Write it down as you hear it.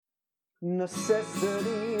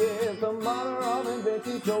Necessity is the mother of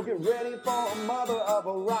invention, so get ready for a mother of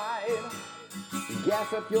a ride.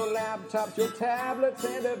 Gas up your laptops, your tablets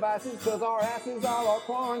and devices, cause our asses are all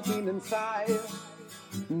quarantined inside.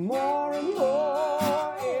 More and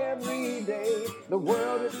more every day, the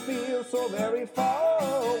world it feels so very far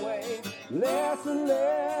away. Less and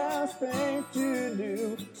less things to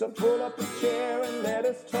do, so pull up a chair and let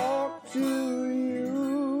us talk to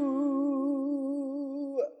you.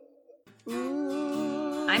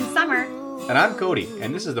 I'm Summer. And I'm Cody,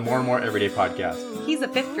 and this is the More and More Everyday Podcast. He's a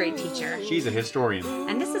 5th grade teacher. She's a historian.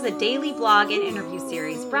 And this is a daily blog and interview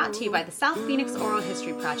series brought to you by the South Phoenix Oral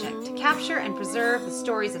History Project to capture and preserve the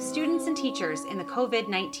stories of students and teachers in the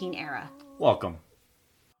COVID-19 era. Welcome.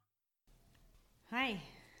 Hi.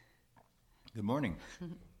 Good morning.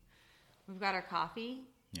 We've got our coffee.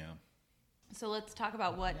 Yeah. So let's talk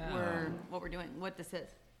about what we're doing, what this is.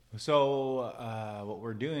 So what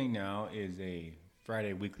we're doing now is a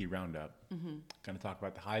Friday weekly roundup. Mm-hmm. Kind of talk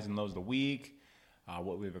about the highs and lows of the week,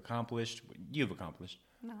 what we've accomplished, what you've accomplished.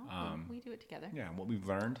 No, we do it together. Yeah, what we've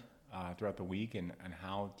learned throughout the week and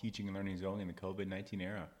how teaching and learning is going in the COVID-19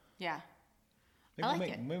 era. Yeah. Maybe I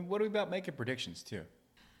like it. What are we about making predictions too?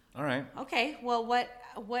 All right. Okay, well,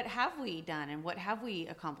 what have we done and what have we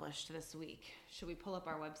accomplished this week? Should we pull up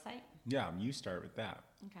our website? Yeah, you start with that.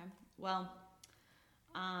 Okay. Well,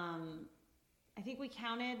 I think we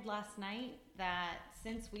counted last night that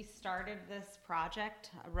since we started this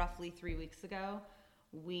project roughly 3 weeks ago,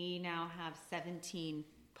 we now have 17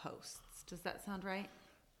 posts. Does that sound right?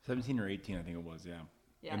 17 or 18, I think it was, yeah.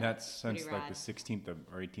 Yeah, and that's since rad. like the 16th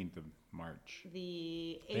or 18th of March.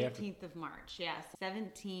 The 18th of March, yes.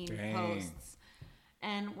 17 Dang. posts.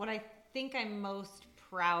 And what I think I'm most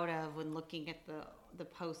proud of when looking at the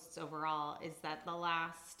posts overall is that the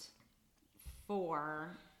last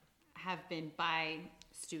 4 have been by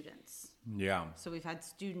students. Yeah. So we've had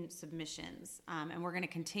student submissions, and we're going to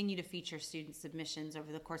continue to feature student submissions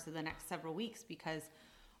over the course of the next several weeks because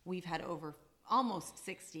we've had over almost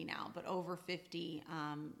 60 now, but over 50,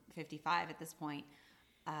 55 at this point,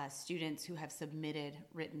 students who have submitted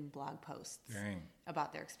written blog posts Dang.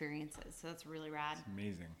 about their experiences. So that's really rad. It's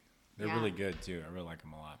amazing. They're Yeah. really good too. I really like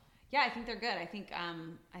them a lot. Yeah, I think they're good. I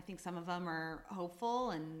think some of them are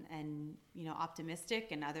hopeful and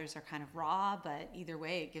optimistic, and others are kind of raw. But either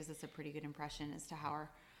way, it gives us a pretty good impression as to how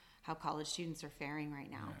college students are faring right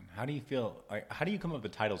now. Man, how do you feel? How do you come up with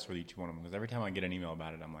the titles for each one of them? Because every time I get an email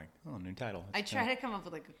about it, I'm like, oh, new title. I try to come up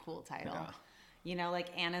with like a cool title. Yeah.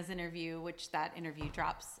 Like Anna's interview, which that interview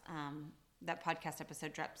drops. That podcast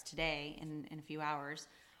episode drops today in a few hours.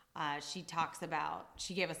 She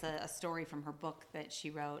gave us a story from her book that she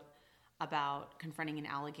wrote about confronting an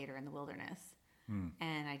alligator in the wilderness.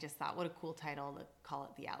 And I just thought, what a cool title to call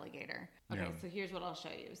it, The Alligator. Okay, So here's what I'll show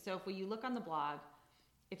you. So if you look on the blog,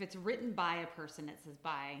 if it's written by a person, it says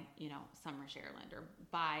by, Summer Cherland or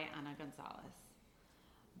by Ana Gonzalez.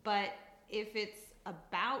 But if it's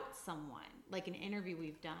about someone, like an interview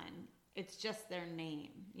we've done, it's just their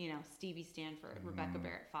name, Stevie Stanford, Rebecca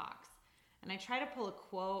Barrett Fox. And I try to pull a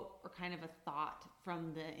quote or kind of a thought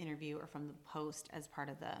from the interview or from the post as part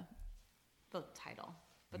of the title.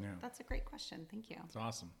 But That's a great question. Thank you. It's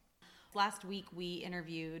awesome. Last week we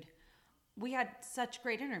had such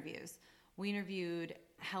great interviews. We interviewed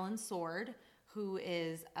Helen Sword, who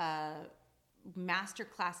is a master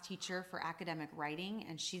class teacher for academic writing,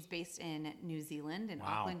 and she's based in New Zealand, in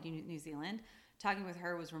Auckland, New Zealand. Talking with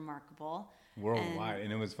her was remarkable. Worldwide.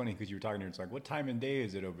 And it was funny because you were talking to her, it's like, what time of day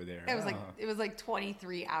is it over there? It was like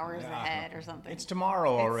 23 hours ahead or something. It's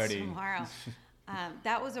tomorrow already. It's tomorrow.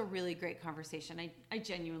 That was a really great conversation. I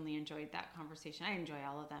genuinely enjoyed that conversation. I enjoy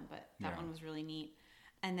all of them, but that one was really neat.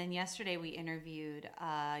 And then yesterday we interviewed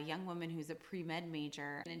a young woman who's a pre-med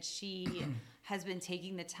major, and she has been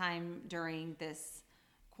taking the time during this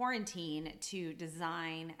quarantine to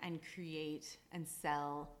design and create and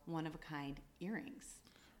sell one-of-a-kind earrings.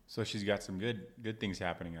 So she's got some good things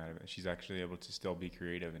happening out of it. She's actually able to still be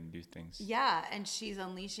creative and do things. Yeah, and she's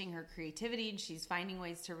unleashing her creativity, and she's finding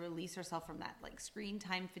ways to release herself from that like screen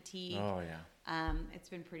time fatigue. Oh yeah. It's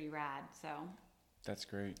been pretty rad. So. That's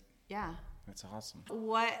great. Yeah. That's awesome.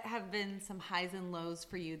 What have been some highs and lows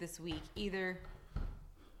for you this week, either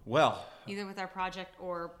with our project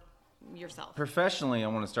or yourself? Professionally, I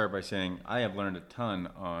want to start by saying I have learned a ton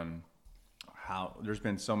on how there's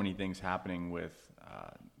been so many things happening with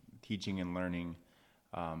teaching and learning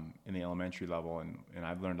in the elementary level, and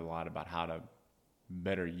I've learned a lot about how to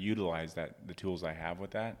better utilize the tools I have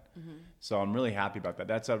with that. Mm-hmm. So I'm really happy about that.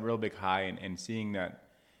 That's a real big high, and seeing that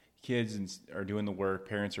kids are doing the work,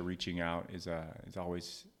 parents are reaching out is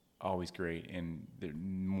always always great, and there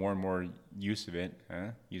more and more use of it.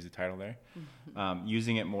 Use the title there.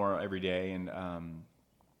 Using it more every day, and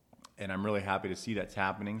I'm really happy to see that's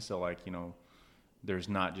happening. So like, there's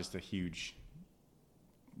not just a huge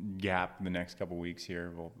gap in the next couple of weeks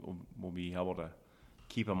here. We'll be able to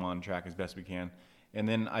keep them on track as best we can. And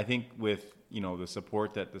then I think with the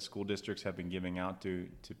support that the school districts have been giving out to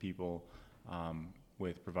people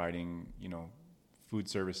with providing food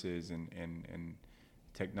services and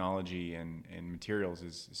technology and materials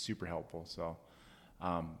is super helpful. So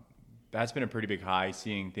that's been a pretty big high,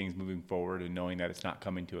 seeing things moving forward and knowing that it's not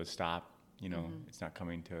coming to a stop. It's not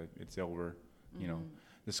coming to, it's over.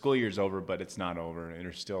 The school year's over, but it's not over. And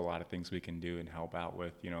there's still a lot of things we can do and help out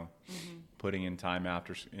with, putting in time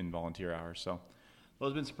after in volunteer hours. So those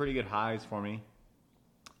have been some pretty good highs for me.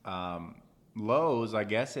 Lows, I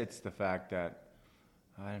guess it's the fact that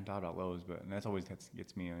I hadn't thought about lows, but that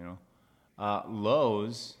gets me,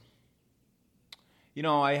 lows,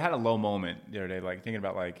 I had a low moment the other day, like thinking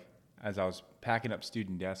about like, as I was packing up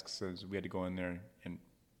student desks, as we had to go in there and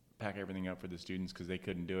pack everything up for the students because they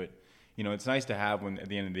couldn't do it. It's nice to have at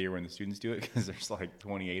the end of the year when the students do it, because there's like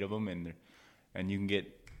 28 of them and you can get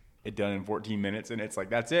it done in 14 minutes and it's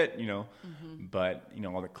like, that's it, but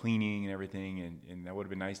all the cleaning and everything and that would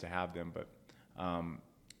have been nice to have them. But,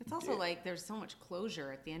 it's also like there's so much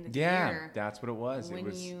closure at the end of the year. Yeah, that's what it was.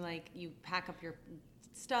 When you pack up your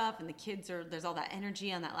stuff and the kids there's all that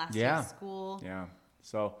energy on that last day of school. Yeah.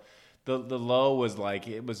 So the low was like,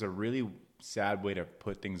 it was a really sad way to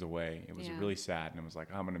put things away. It was really sad, and it was like,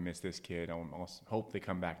 I'm gonna miss this kid. I hope they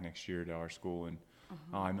come back next year to our school, and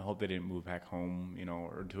I hope they didn't move back home,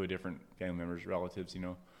 or to a different family members, relatives.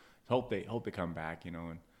 Hope they come back,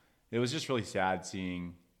 and it was just really sad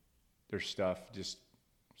seeing their stuff just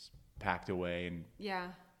packed away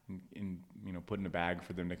and put in a bag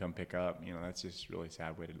for them to come pick up. That's just a really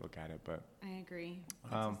sad way to look at it. But I agree.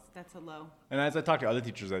 That's a low. And as I talked to other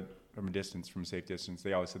teachers that from a distance, from a safe distance,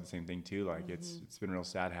 they always said the same thing too. Like it's been real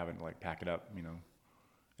sad having to like pack it up,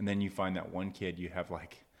 and then you find that one kid you have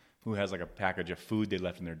like who has like a package of food they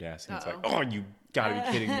left in their desk, and it's like, oh, you gotta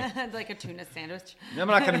be kidding me. Like a tuna sandwich. I'm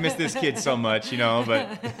not gonna miss this kid so much,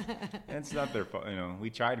 but it's not their fault. We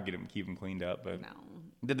tried to keep them cleaned up, but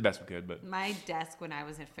did the best we could. But my desk when I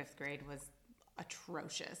was in 5th grade was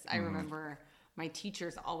atrocious. I remember my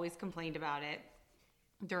teachers always complained about it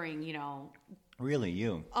during, Really,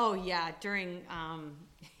 you? Oh yeah, during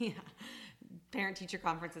parent-teacher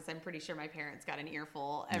conferences. I'm pretty sure my parents got an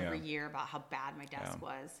earful every year about how bad my desk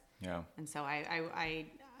was. Yeah. And so I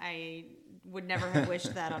would never have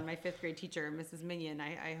wished that on my 5th grade teacher, Mrs. Minion.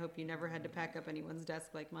 I hope you never had to pack up anyone's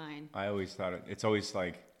desk like mine. I always thought it's always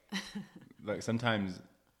like sometimes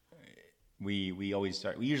we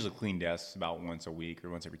usually clean desks about once a week or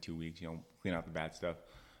once every 2 weeks, clean out the bad stuff.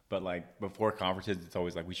 But like before conferences, it's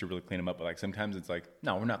always like we should really clean them up. But like sometimes it's like,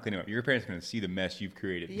 no, we're not cleaning them up. Your parents are going to see the mess you've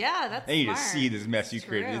created. Yeah, that's They need smart. to see this mess you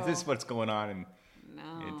created. Is this what's going on? And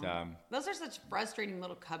no, those are such frustrating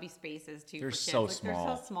little cubby spaces too. They're for kids. so like, small.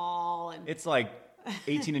 They're so small, and it's like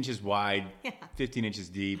 18 inches wide, 15 inches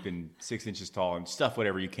deep, and 6 inches tall, and stuff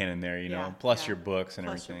whatever you can in there, plus your books and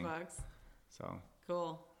plus everything. Your books. So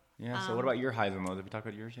cool. Yeah. So what about your highs and lows? Have we talked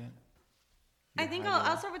about yours yet? I think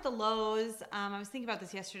I'll start with the lows. I was thinking about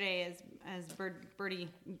this yesterday as Birdie,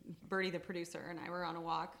 the producer, and I were on a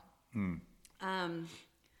walk.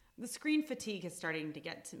 The screen fatigue is starting to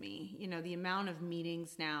get to me. The amount of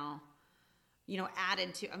meetings now,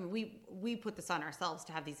 added to. I mean, we put this on ourselves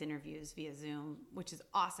to have these interviews via Zoom, which is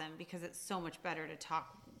awesome because it's so much better to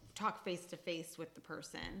talk face to face with the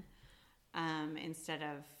person instead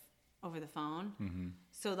of over the phone. Mm-hmm.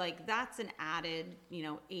 So like that's an added,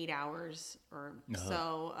 8 hours or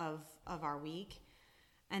so of our week.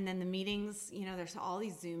 And then the meetings, there's all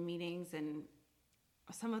these Zoom meetings and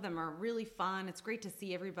some of them are really fun. It's great to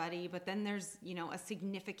see everybody, but then there's, a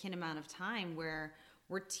significant amount of time where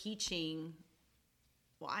we're teaching.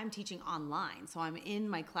 Well, I'm teaching online. So I'm in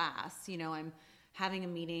my class, I'm having a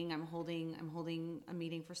meeting, I'm holding a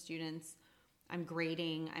meeting for students. I'm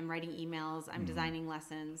grading, I'm writing emails, I'm designing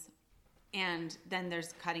lessons. And then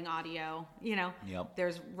there's cutting audio,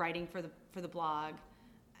 there's writing for the blog.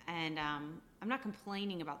 And I'm not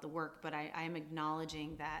complaining about the work, but I am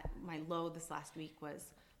acknowledging that my low this last week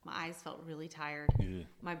was my eyes felt really tired. Yeah.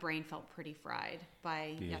 My brain felt pretty fried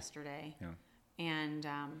by yesterday. Yeah.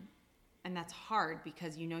 And that's hard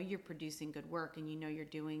because you're producing good work and you're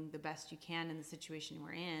doing the best you can in the situation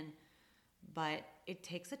we're in. But it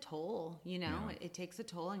takes a toll, It takes a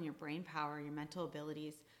toll on your brain power, your mental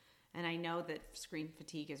abilities. And I know that screen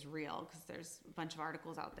fatigue is real because there's a bunch of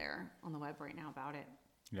articles out there on the web right now about it.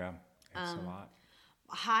 Yeah, it's a lot.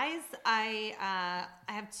 Highs, I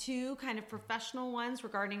have two kind of professional ones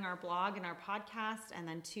regarding our blog and our podcast, and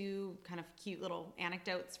then two kind of cute little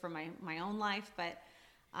anecdotes from my own life. But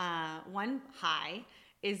one high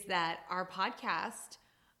is that our podcast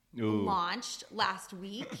launched last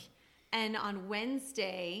week, and on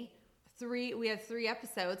Wednesday, we had 3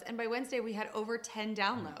 episodes, and by Wednesday we had over 10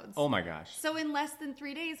 downloads. Oh my gosh. So in less than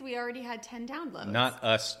 3 days, we already had 10 downloads. Not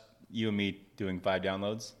us, you and me doing 5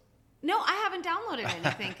 downloads? No, I haven't downloaded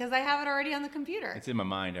anything because I have it already on the computer. It's in my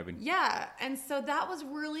mind. Yeah, and so that was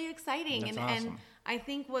really exciting. That's and awesome. I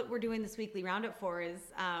think what we're doing this weekly roundup for is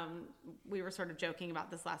we were sort of joking about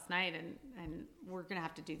this last night, and we're going to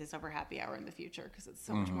have to do this over happy hour in the future because it's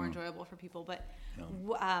so much more enjoyable for people. But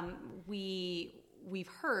we've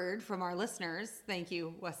heard from our listeners, thank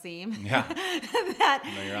you, Wasim, that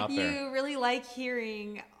you're out there. You really like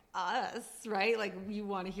hearing us, right? Like you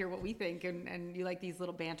want to hear what we think, and you like these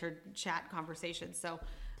little banter chat conversations. So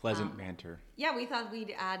pleasant banter. Yeah, we thought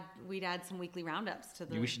we'd add some weekly roundups to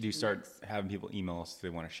the. We should start having people email us if they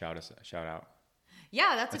want to shout out.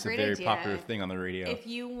 Yeah, that's a great idea. That's a very popular thing on the radio. If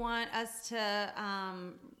you want us to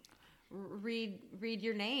read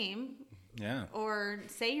your name, or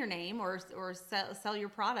say your name, or sell your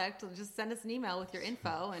product, just send us an email with your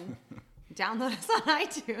info and. Download us on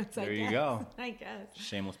iTunes. There you go. I guess.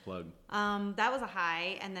 Shameless plug. That was a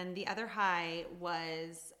high. And then the other high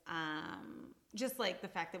was just like the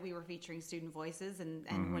fact that we were featuring student voices.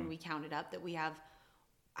 And when we counted up that we have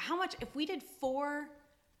how much, if we did four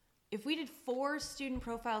student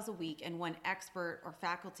profiles a week and 1 expert or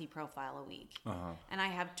faculty profile a week, and I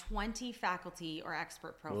have 20 faculty or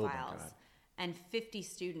expert profiles. And 50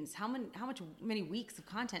 students. How many weeks of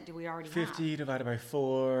content do we already have? 50 divided by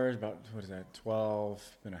 4 is about, what is that,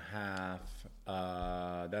 12 and a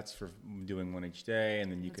half. That's for doing 1 each day.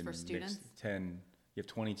 And then you can mix 10. You have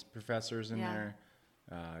 20 professors in there.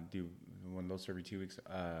 Do one of those every 2 weeks.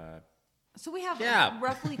 So we have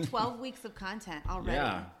roughly 12 weeks of content already.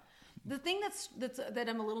 Yeah. The thing that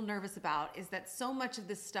I'm a little nervous about is that so much of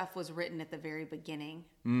this stuff was written at the very beginning,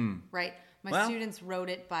 right? My students wrote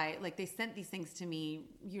it they sent these things to me,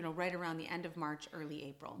 right around the end of March, early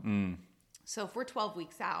April. So if we're 12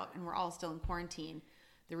 weeks out and we're all still in quarantine,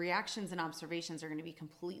 the reactions and observations are going to be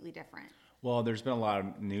completely different. Well, there's been a lot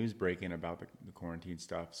of news breaking about the quarantine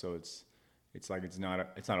stuff, so it's like it's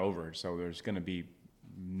not over. So there's going to be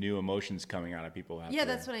new emotions coming out of people. Yeah,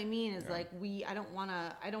 that's what I mean. Is like I don't want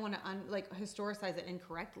to historicize it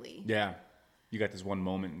incorrectly. Yeah, you got this one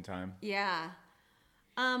moment in time. Yeah.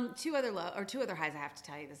 Two other highs I have to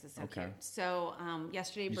tell you. This is so cute. So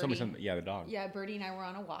yesterday, you told me something. Yeah, the dog. Yeah, Birdie and I were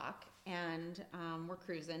on a walk, and we're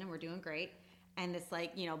cruising, and we're doing great. And this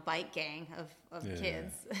bike gang of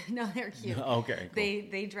kids. No, they're cute. Okay,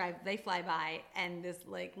 cool. They fly by, and this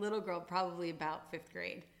little girl, probably about 5th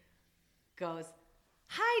grade, goes,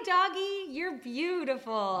 "Hi, doggy, you're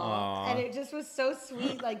beautiful." Aww. And it just was so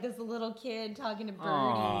sweet, like this little kid talking to Birdie.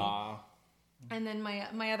 Aww. And then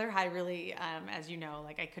my other high really, as you know,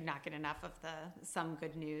 I could not get enough of the Some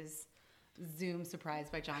Good News Zoom surprise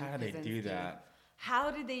by John Krasinski. How did they do that?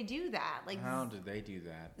 How did they do that? How did they do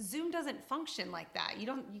that? Zoom doesn't function like that. You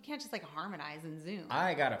can't just harmonize in Zoom.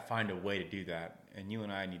 I gotta find a way to do that, and you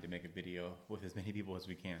and I need to make a video with as many people as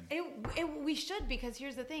we can. We should, because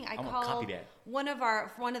here's the thing. I called one of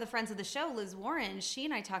the friends of the show, Liz Warren. She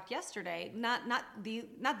and I talked yesterday. Not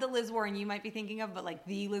the Liz Warren you might be thinking of, but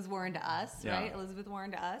the Liz Warren to us, right? Elizabeth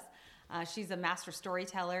Warren to us. She's a master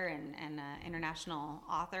storyteller and international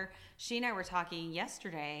author. She and I were talking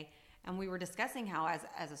yesterday. And we were discussing how,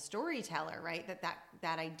 as a storyteller, right,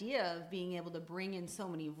 that idea of being able to bring in so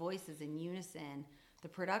many voices in unison, the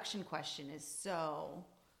production question is so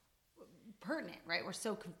pertinent, right? We're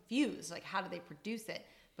so confused, how do they produce it?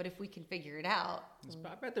 But if we can figure it out,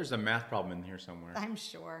 I bet there's a math problem in here somewhere. I'm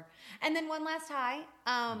sure. And then one last high,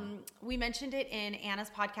 we mentioned it in Anna's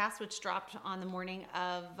podcast, which dropped on the morning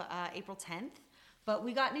of April 10th. But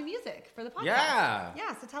we got new music for the podcast.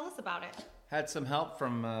 Yeah. So tell us about it. Had some help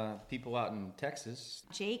from people out in Texas.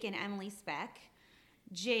 Jake and Emily Speck.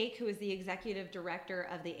 Jake, who is the executive director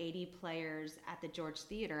of the 80 Players at the George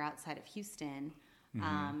Theater outside of Houston.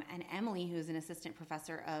 And Emily, who is an assistant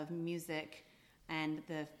professor of music and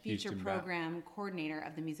the future program coordinator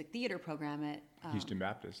of the music theater program at Houston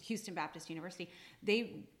Baptist University.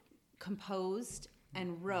 They composed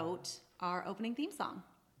and wrote our opening theme song.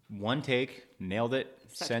 One take, nailed it,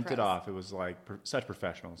 sent it off. It was such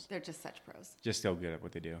professionals. They're just such pros. Just so good at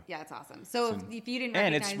what they do. Yeah, it's awesome. So if you didn't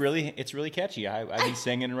recognize... And it's really catchy. I've been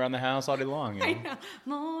singing around the house all day long. I know.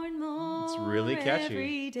 More and more. It's really catchy.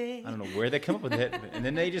 Every day. I don't know where they come up with it. And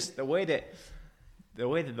then they just, the way that the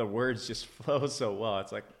way that the words just flow so well.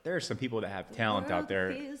 It's like there are some people that have talent out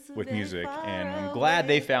there with music, and I'm glad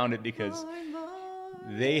they found it because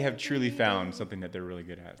they have truly found something that they're really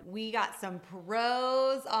good at. We got some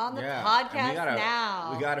pros on the podcast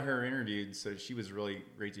now. We got her interviewed, so she was really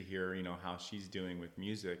great to hear, how she's doing with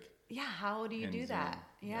music. Yeah, how do you do that?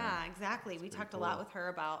 Yeah, exactly. We talked a lot with her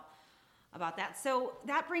about that. So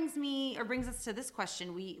that brings us to this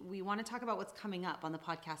question. We want to talk about what's coming up on the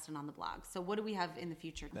podcast and on the blog. So what do we have in the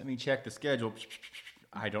future? Let me check the schedule.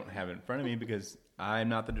 I don't have it in front of me because I'm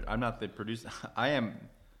not the producer.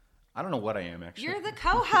 I don't know what I am, actually. You're the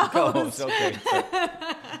co-host. Okay.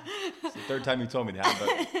 It's the third time you told me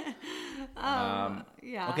that. But,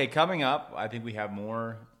 yeah. Okay, coming up, I think we have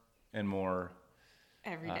more and more.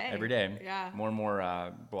 Every day. Every day. Yeah. More and more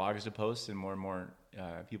bloggers to post and more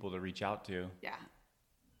people to reach out to. Yeah.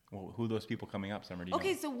 Well, who are those people coming up, Summer?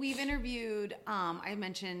 Okay, so we've interviewed, I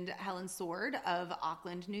mentioned Helen Sword of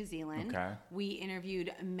Auckland, New Zealand. Okay. We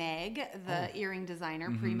interviewed Meg, the earring designer,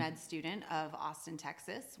 pre-med student of Austin,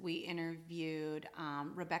 Texas. We interviewed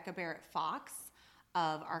Rebecca Barrett Fox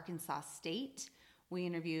of Arkansas State. We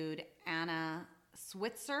interviewed Anna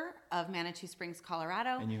Switzer of Manitou Springs,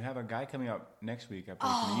 Colorado. And you have a guy coming up next week up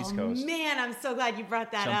from the East Coast. Oh, man, I'm so glad you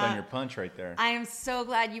brought that up. Jumped on your punch right there. I am so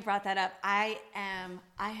glad you brought that up.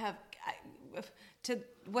 To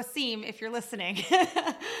Wasim, if you're listening,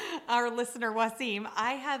 our listener Wasim,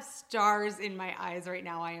 I have stars in my eyes right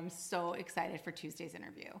now. I am so excited for Tuesday's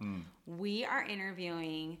interview. We are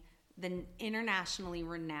interviewing the internationally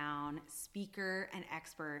renowned speaker and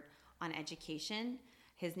expert on education.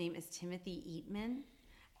 His name is Timothy Eatman,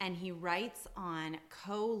 and he writes on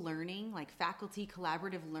co-learning, like faculty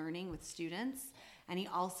collaborative learning with students. And he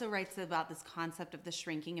also writes about this concept of the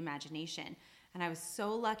shrinking imagination. And I was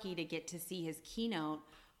so lucky to get to see his keynote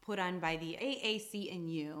put on by the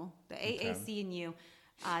AAC&U. The AAC&U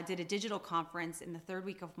did a digital conference in the third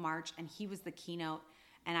week of March, and he was the keynote.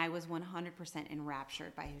 And I was 100%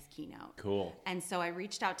 enraptured by his keynote. Cool. And so I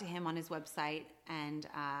reached out to him on his website, and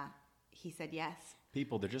he said yes.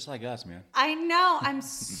 People, they're just like us, man. I know. I'm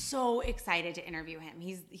so excited to interview him.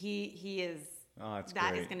 He is. Oh, that's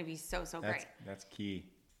that great. Is going to be so great. That's key.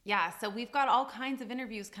 Yeah. So we've got all kinds of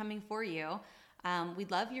interviews coming for you. We'd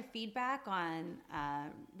love your feedback on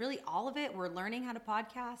really all of it. We're learning how to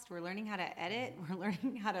podcast. We're learning how to edit. We're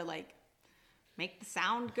learning how to make the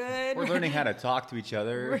sound good. We're learning how to talk to each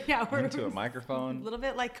other into a microphone. A little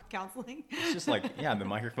bit like counseling. It's just like, the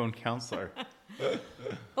microphone counselor.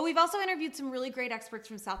 But we've also interviewed some really great experts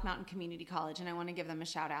from South Mountain Community College, and I want to give them a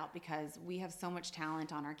shout out because we have so much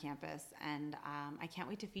talent on our campus, and I can't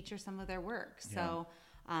wait to feature some of their work. Yeah.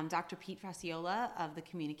 So Dr. Pete Fasciola of the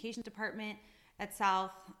Communications Department at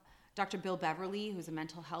South, Dr. Bill Beverly, who's a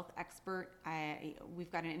mental health expert.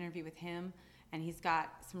 We've got an interview with him. And he's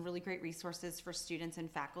got some really great resources for students and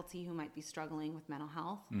faculty who might be struggling with mental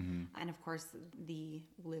health. Mm-hmm. And of course, the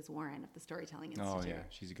Liz Warren of the Storytelling Institute. Oh yeah,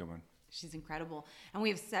 she's a good one. She's incredible. And we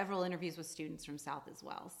have several interviews with students from South as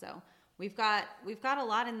well. So we've got a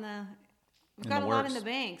lot in the lot in the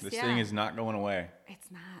banks. This thing is not going away. It's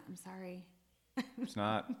not. I'm sorry. It's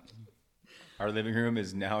not. Our living room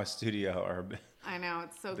is now a studio. I know,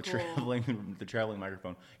 it's so cool. The traveling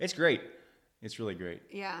microphone. It's great. It's really great.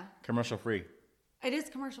 Yeah. Commercial free. It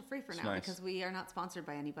is commercial free for now nice. Because we are not sponsored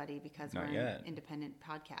by anybody because we're an independent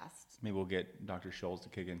podcast. Maybe we'll get Dr. Scholl's to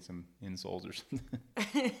kick in some insoles or something.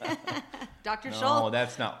 Dr. Scholl. No,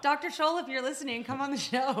 that's not. Dr. Scholl, if you're listening, come on the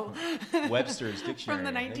show. Webster's Dictionary.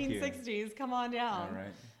 From the 1960s. Come on down. All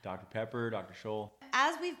right. Dr. Pepper, Dr. Scholl.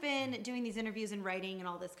 As we've been doing these interviews and writing and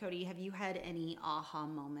all this, Cody, have you had any aha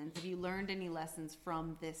moments? Have you learned any lessons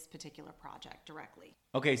from this particular project directly?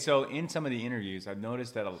 Okay, so in some of the interviews, I've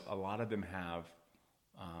noticed that a lot of them have,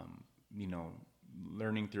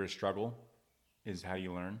 learning through a struggle is how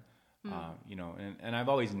you learn. And I've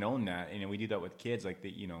always known that. We do that with kids,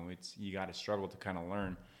 it's you got to struggle to kind of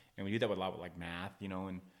learn, and we do that with a lot with math,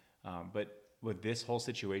 but with this whole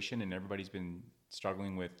situation, and everybody's been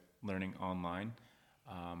struggling with learning online,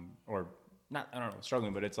 or not, I don't know,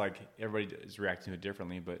 struggling, but it's like everybody is reacting to it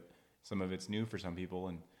differently, but some of it's new for some people,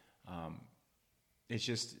 and it's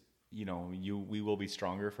just, we will be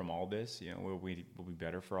stronger from all this, we'll be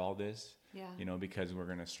better for all this, because we're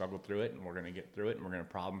going to struggle through it, and we're going to get through it, and we're going to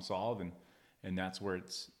problem solve, and that's where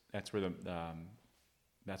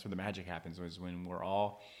the magic happens, is when we're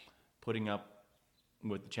all putting up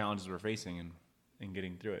with the challenges we're facing and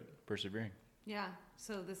getting through it, persevering. Yeah.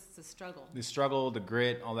 So this is a struggle. The struggle, the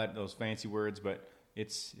grit, all that, those fancy words, but it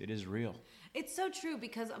is real. It's so true,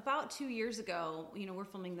 because about 2 years ago, we're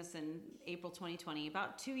filming this in April 2020.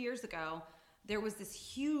 About 2 years ago, there was this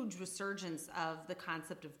huge resurgence of the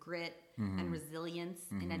concept of grit and resilience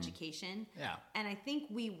in education. Yeah. And I think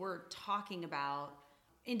we were talking about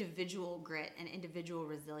individual grit and individual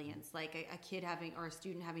resilience, like a kid having, or a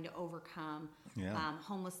student having to overcome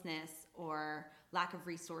homelessness or lack of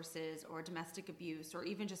resources or domestic abuse or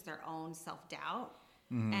even just their own self-doubt.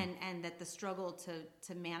 And that the struggle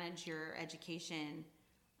to manage your education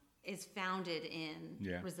is founded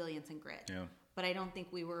in resilience and grit. Yeah. But I don't think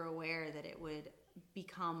we were aware that it would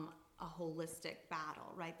become a holistic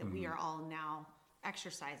battle, right? That we are all now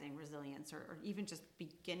exercising resilience or even just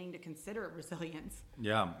beginning to consider resilience.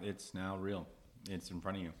 Yeah, it's now real. It's in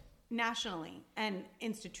front of you. Nationally and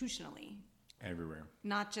institutionally. Everywhere.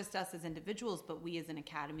 Not just us as individuals, but we as an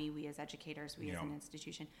academy, we as educators, we as an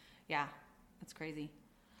institution. Yeah, that's crazy.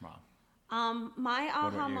 Wow. My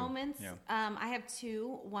aha moments, I have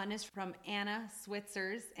two. One is from Anna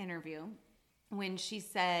Switzer's interview when she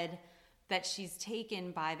said that she's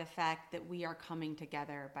taken by the fact that we are coming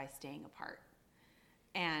together by staying apart.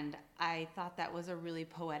 And I thought that was a really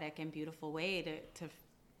poetic and beautiful way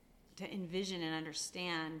to envision and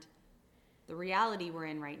understand the reality we're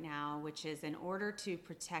in right now, which is in order to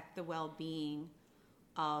protect the well-being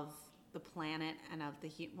of the planet and of the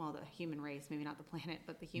human race, maybe not the planet,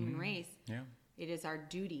 but the human race, it is our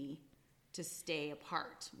duty to stay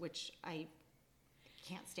apart, which I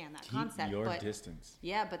can't stand that concept. Keep your distance.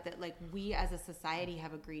 Yeah, but that like we as a society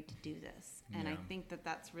have agreed to do this. And I think that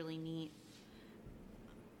that's really neat.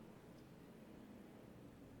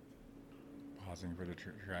 Pausing for the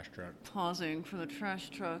trash truck. Pausing for the trash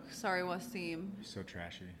truck. Sorry, Wasim. You're so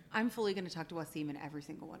trashy. I'm fully going to talk to Wasim in every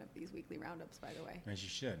single one of these weekly roundups, by the way. As you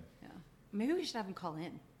should. Yeah. Maybe we should have him call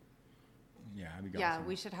in. Yeah, I'd be Yeah,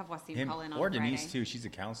 we should have Wasim call in on or Friday. Denise, too. She's a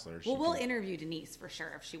counselor. Well, we'll interview Denise for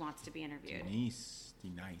sure if she wants to be interviewed. Denise, be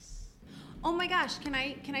nice. Oh my gosh, can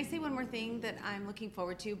I say one more thing that I'm looking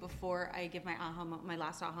forward to before I give my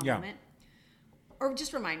last aha moment? Or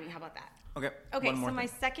just remind me, how about that? Okay, so my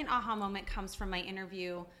second aha moment comes from my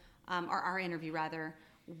interview, or our interview rather,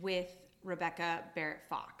 with Rebecca Barrett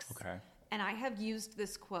Fox. Okay. And I have used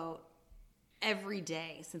this quote every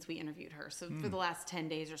day since we interviewed her. So for the last 10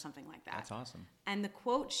 days or something like that. That's awesome. And the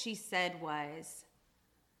quote she said was,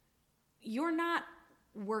 "You're not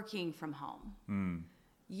working from home.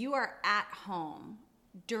 You are at home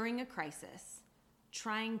during a crisis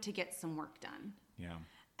trying to get some work done." Yeah.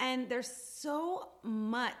 And there's so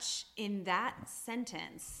much in that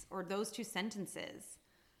sentence or those two sentences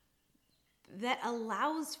that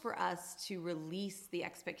allows for us to release the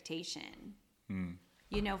expectation.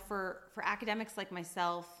 You know, for academics like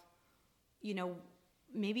myself, you know,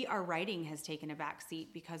 maybe our writing has taken a back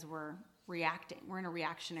seat because we're reacting. We're in a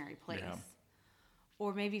reactionary place. Yeah.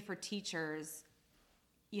 Or maybe for teachers,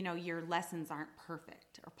 you know, your lessons aren't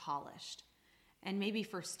perfect or polished. And maybe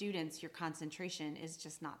for students, your concentration is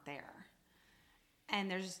just not there.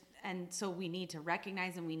 And so we need to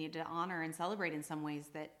recognize and we need to honor and celebrate in some ways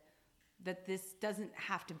that this doesn't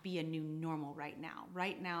have to be a new normal right now.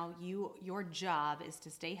 Right now, your job is to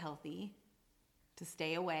stay healthy, to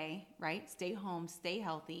stay away, right? Stay home, stay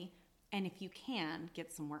healthy, and if you can,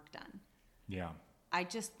 get some work done. Yeah. I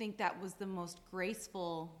just think that was the most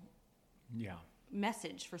graceful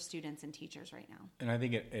message for students and teachers right now. And I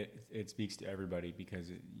think it speaks to everybody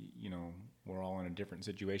because, you know, we're all in a different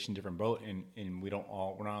situation, different boat, and we're not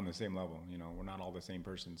on the same level. You know, we're not all the same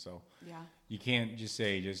person. So you can't just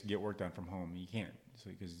say, just get work done from home. You can't,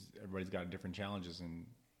 because everybody's got different challenges, and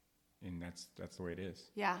that's the way it is.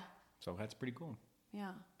 Yeah. So that's pretty cool.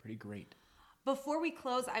 Yeah. Pretty great. Before we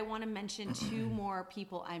close, I want to mention two more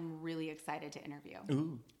people I'm really excited to interview.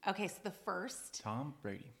 Ooh. Okay, so the first. Tom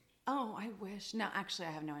Brady. Oh, I wish. No, actually,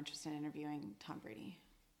 I have no interest in interviewing Tom Brady.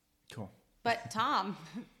 Cool. But Tom,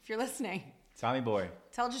 if you're listening. Tommy boy.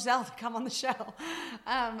 Tell Giselle to come on the show.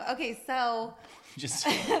 Okay, so. Just,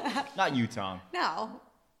 not you, Tom. No.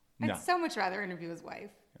 I'd so much rather interview his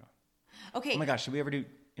wife. Yeah. Okay. Oh my gosh, should we ever do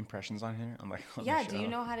impressions on here? I'm like, do you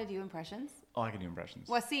know how to do impressions? Oh, I can do impressions.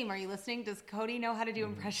 Wasim, are you listening? Does Cody know how to do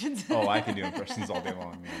impressions? Oh, I can do impressions all day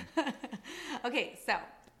long, man. Okay, so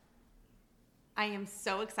I am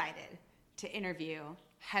so excited to interview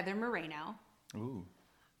Heather Moreno. Ooh.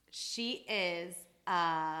 She is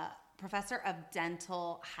a professor of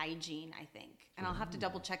dental hygiene, I think. And I'll have to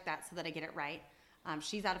double check that so that I get it right.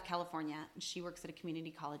 She's out of California, and she works at a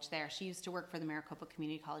community college there. She used to work for the Maricopa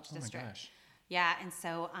Community College District. My gosh. Yeah, and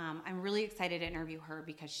so I'm really excited to interview her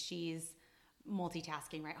because she's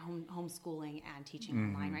multitasking, right? Homeschooling and teaching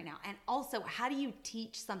online right now. And also, how do you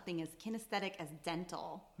teach something as kinesthetic as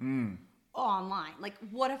dental online? Like,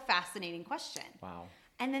 what a fascinating question. Wow.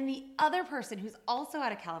 And then the other person who's also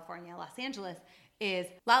out of California, Los Angeles, is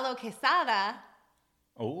Lalo Quesada.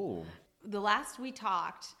 Oh. The last we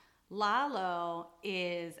talked, Lalo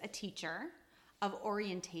is a teacher of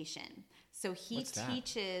orientation. So he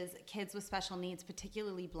teaches kids with special needs,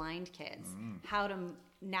 particularly blind kids, how to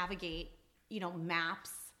navigate,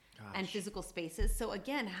 maps and physical spaces. So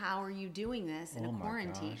again, how are you doing this in a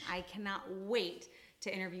quarantine? I cannot wait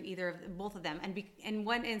to interview both of them, and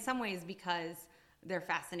one in some ways because they're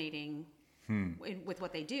fascinating with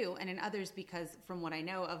what they do, and in others because from what I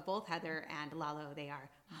know of both Heather and Lalo, they are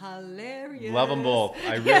hilarious. Love them both.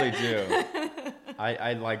 I really do.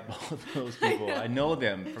 I like both of those people. I know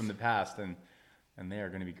them from the past, and they are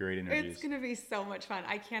going to be great interviews. It's going to be so much fun.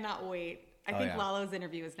 I cannot wait. I think Lalo's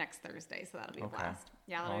interview is next Thursday, so that'll be a blast.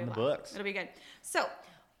 Yeah, that'll be on the books. It'll be good. So,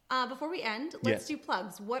 before we end, let's do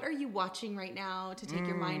plugs. What are you watching right now to take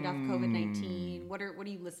your mind off COVID-19? What are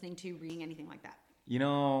you listening to, reading, anything like that?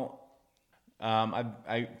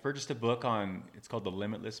 I purchased a book it's called The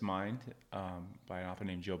Limitless Mind by an author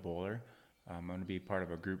named Joe Bowler. I'm going to be part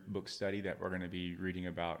of a group book study that we're going to be reading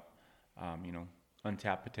about,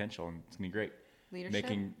 untapped potential, and it's going to be great. Leadership?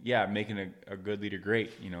 Making a good leader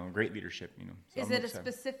great, great leadership, So is it a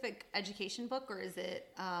specific education book, or is it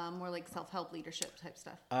more like self-help leadership type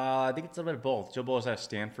stuff? I think it's a little bit of both. Joe Bowler's out of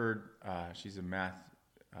Stanford. She's a math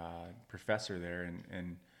professor there,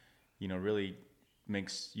 and really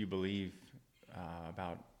makes you believe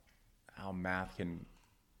about how math can,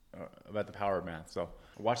 about the power of math. So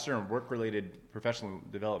I watched her on work-related professional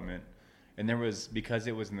development, and because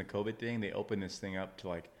it was in the COVID thing, they opened this thing up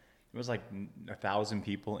to it was 1,000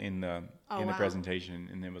 people in the presentation,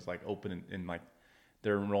 and it was open, and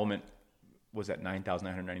their enrollment was at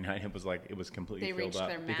 9,999. It was completely filled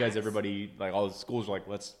up because everybody, all the schools were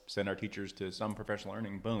let's send our teachers to some professional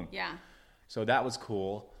learning. Boom. Yeah. So that was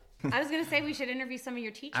cool. I was going to say we should interview some of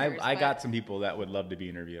your teachers. I got some people that would love to be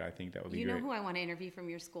interviewed. I think that would be great. You know who I want to interview from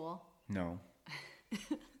your school? No.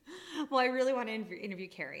 Well, I really want to interview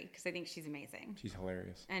Carrie because I think she's amazing. She's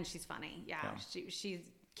hilarious. And she's funny. Yeah. She's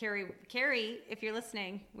Carrie, if you're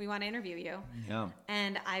listening, we want to interview you. Yeah.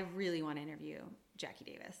 And I really want to interview Jackie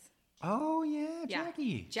Davis. Oh, yeah,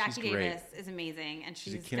 Jackie. Jackie Davis is amazing. And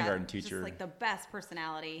she's a kindergarten teacher. Just the best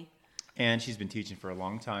personality. And she's been teaching for a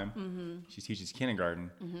long time. Mm-hmm. She teaches kindergarten.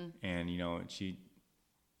 Mm-hmm. And,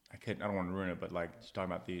 I don't want to ruin it, but she's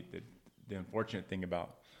talking about the unfortunate thing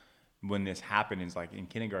about when this happened is in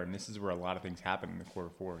kindergarten, this is where a lot of things happen in the quarter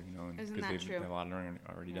four, Isn't that true? They've a lot of learning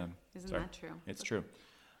already done. Isn't that true? It's true.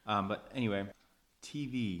 But anyway,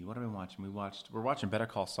 TV. What are we watching? We're watching Better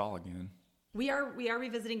Call Saul again. We are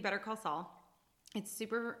revisiting Better Call Saul. It's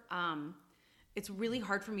super. It's really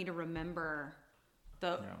hard for me to remember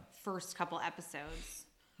the first couple episodes.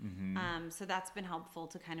 Mm-hmm. So that's been helpful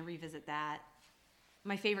to kind of revisit that.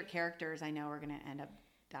 My favorite characters I know are going to end up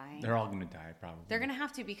dying. They're all going to die, probably. They're going to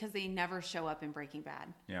have to because they never show up in Breaking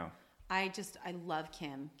Bad. Yeah. I love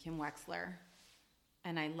Kim Wexler,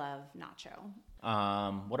 and I love Nacho.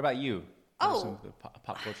 What about you? Oh. Some of the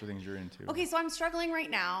pop culture things you're into. Okay, so I'm struggling right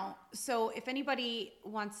now. So if anybody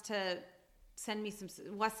wants to send me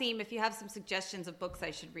Wasim, if you have some suggestions of books I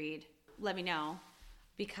should read, let me know.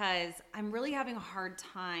 Because I'm really having a hard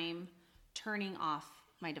time turning off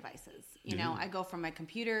my devices. I go from my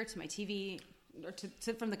computer to my TV, or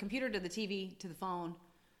from the computer to the TV to the phone,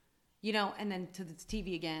 and then to the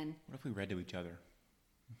TV again. What if we read to each other?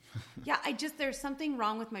 Yeah, there's something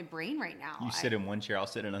wrong with my brain right now. You sit in one chair, I'll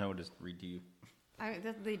sit in another, I'll just read to you.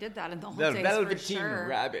 They did that in the old days for sure.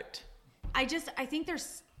 Rabbit. I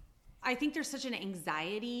think there's such an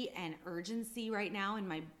anxiety and urgency right now in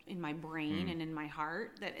my brain and in my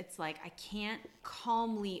heart that it's I can't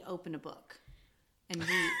calmly open a book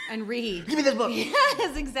and read. Give me this book.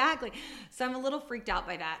 Yes, exactly. So I'm a little freaked out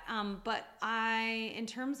by that. But in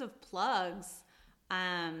terms of plugs,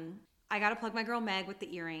 I got to plug my girl Meg with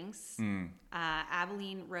the earrings.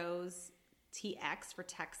 Aveline Rose TX for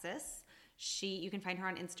Texas. You can find her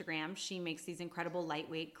on Instagram. She makes these incredible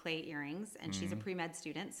lightweight clay earrings, and she's a pre-med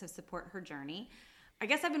student, so support her journey. I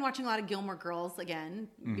guess I've been watching a lot of Gilmore Girls again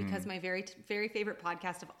because my very, very favorite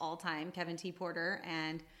podcast of all time, Kevin T. Porter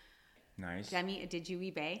and Demi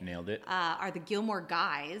Adejuyigbe, nailed it, are the Gilmore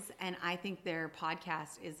Guys, and I think their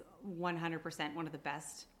podcast is 100% one of the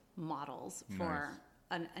best models for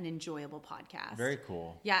an enjoyable podcast. Very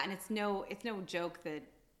cool. Yeah, and it's no joke that.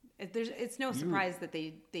 It's no surprise that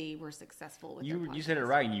they were successful with their podcast. You said it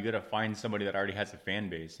right. You got to find somebody that already has a fan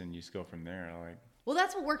base, and you just go from there. Well,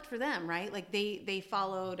 that's what worked for them, right? They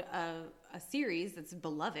followed a series that's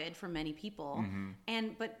beloved for many people,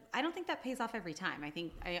 but I don't think that pays off every time.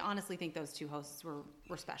 I honestly think those two hosts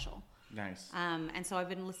were special. Nice. And so I've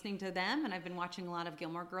been listening to them, and I've been watching a lot of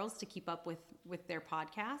Gilmore Girls to keep up with their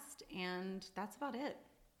podcast, and that's about it.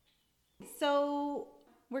 So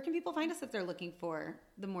where can people find us if they're looking for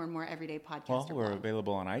the More and More Everyday podcast? Well, we're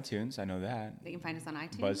available on iTunes. I know that. They can find us on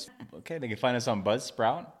iTunes. They can find us on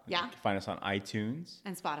Buzzsprout. Yeah. They can find us on iTunes.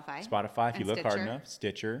 And Spotify. If you look Stitcher. hard enough.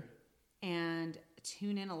 Stitcher. And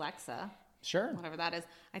tune in Alexa. Sure. Whatever that is.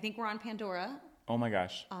 I think we're on Pandora. Oh my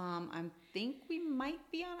gosh. I think we might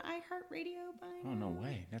be on iHeartRadio by now. Oh, no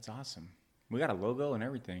way. That's awesome. We got a logo and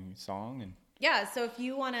everything, song and. Yeah, so if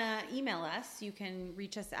you want to email us, you can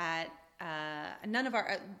reach us at none of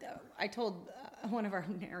our. I told one of our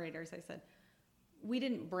narrators, I said, we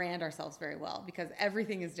didn't brand ourselves very well because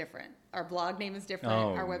everything is different. Our blog name is different.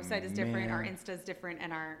 Our website is different. Man. Our Insta is different,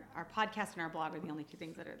 and our podcast and our blog are the only two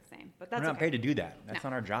things that are the same. But that's We're not okay. paid to do that. That's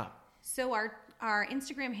not our job. So our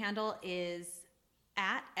Instagram handle is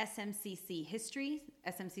at SMCC History,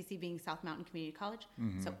 SMCC being South Mountain Community College.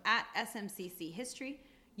 Mm-hmm. So at SMCC History.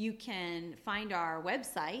 You can find our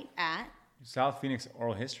website at South Phoenix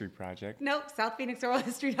Oral History Project. Nope,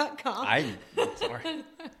 southphoenixoralhistory.com. Sorry.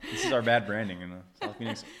 This is our bad branding in the South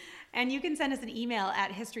Phoenix. And you can send us an email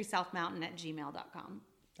at historysouthmountain@gmail.com.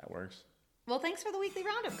 That works. Well, thanks for the weekly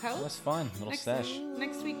roundup, Cody. Well, that's fun. Little sesh.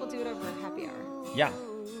 Next week we'll do it over happy hour. Yeah,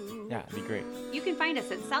 it'd be great. You can find us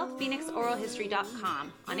at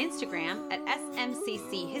southphoenixoralhistory.com, on Instagram at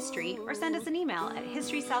SMCC History, or send us an email at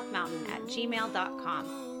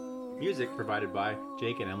historysouthmountain@gmail.com. Music provided by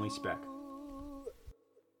Jake and Emily Speck.